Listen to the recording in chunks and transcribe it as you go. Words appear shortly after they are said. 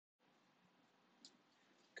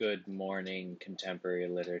Good morning, contemporary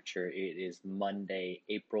literature. It is Monday,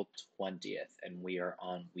 April 20th, and we are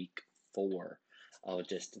on week 4 of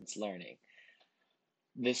distance learning.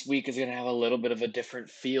 This week is going to have a little bit of a different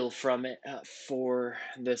feel from it for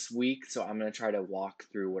this week, so I'm going to try to walk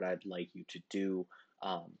through what I'd like you to do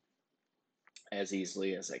um, as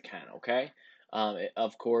easily as I can, okay?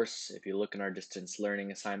 Of course, if you look in our distance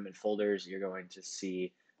learning assignment folders, you're going to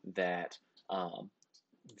see that um,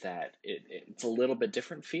 it's a little bit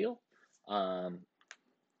different feel. Um,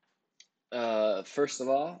 First of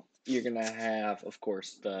all, you're gonna have, of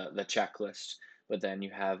course, the checklist, but then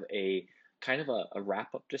you have a kind of a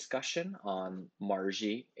wrap-up discussion on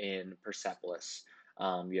Margie in Persepolis.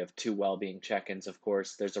 You have two well-being check-ins, of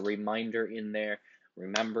course. There's a reminder in there.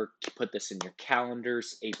 Remember to put this in your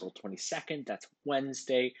calendars, April 22nd, that's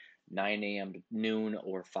Wednesday, 9 a.m. to noon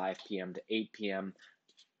or 5 p.m. to 8 p.m.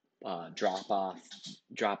 Drop off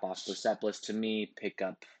Persepolis to me, pick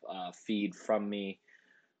up feed from me.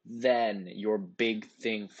 Then your big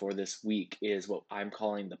thing for this week is what I'm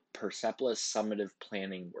calling the Persepolis Summative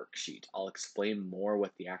Planning Worksheet. I'll explain more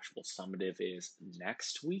what the actual summative is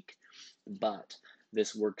next week, but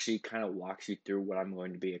this worksheet kind of walks you through what I'm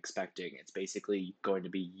going to be expecting. It's basically going to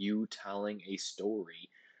be you telling a story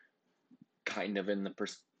kind of in the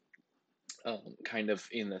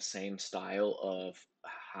same style of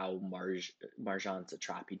how Marjan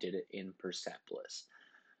Satrapi did it in Persepolis.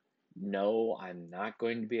 No, I'm not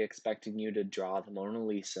going to be expecting you to draw the Mona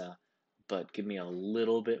Lisa, but give me a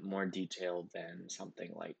little bit more detail than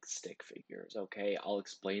something like stick figures, okay? I'll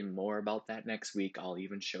explain more about that next week. I'll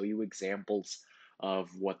even show you examples of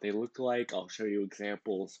what they look like. I'll show you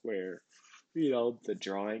examples where, the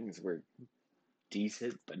drawings were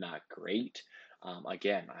decent but not great.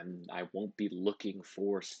 Again, I won't be looking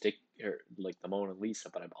for stick or like the Mona Lisa,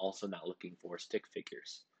 but I'm also not looking for stick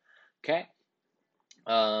figures. Okay?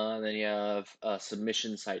 Then you have a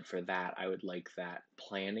submission site for that. I would like that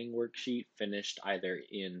planning worksheet finished either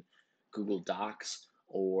in Google Docs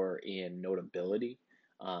or in Notability.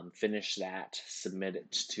 Finish that, submit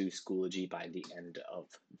it to Schoology by the end of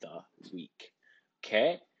the week.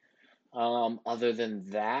 Okay. Other than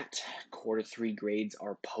that, quarter 3 grades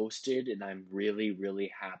are posted, and I'm really,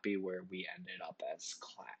 really happy where we ended up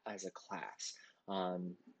as a class.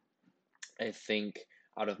 Um, I think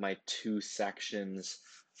out of my 2 sections,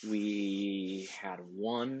 we had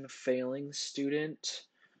one failing student,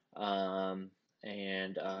 um,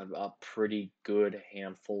 and a pretty good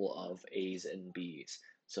handful of A's and B's.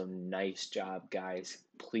 So nice job, guys.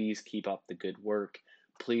 Please keep up the good work.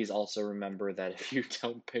 Please also remember that if you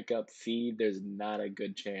don't pick up feed, there's not a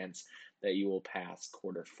good chance that you will pass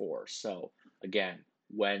quarter 4. So again,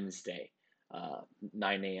 Wednesday,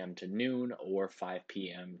 9 a.m. to noon or 5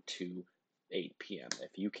 p.m. to 8 p.m.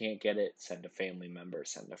 If you can't get it, send a family member,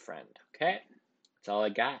 send a friend. Okay? That's all I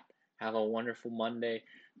got. Have a wonderful Monday.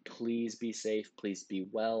 Please be safe. Please be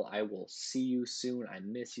well. I will see you soon. I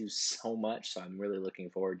miss you so much, so I'm really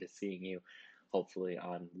looking forward to seeing you hopefully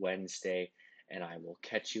on Wednesday, and I will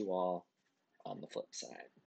catch you all on the flip side.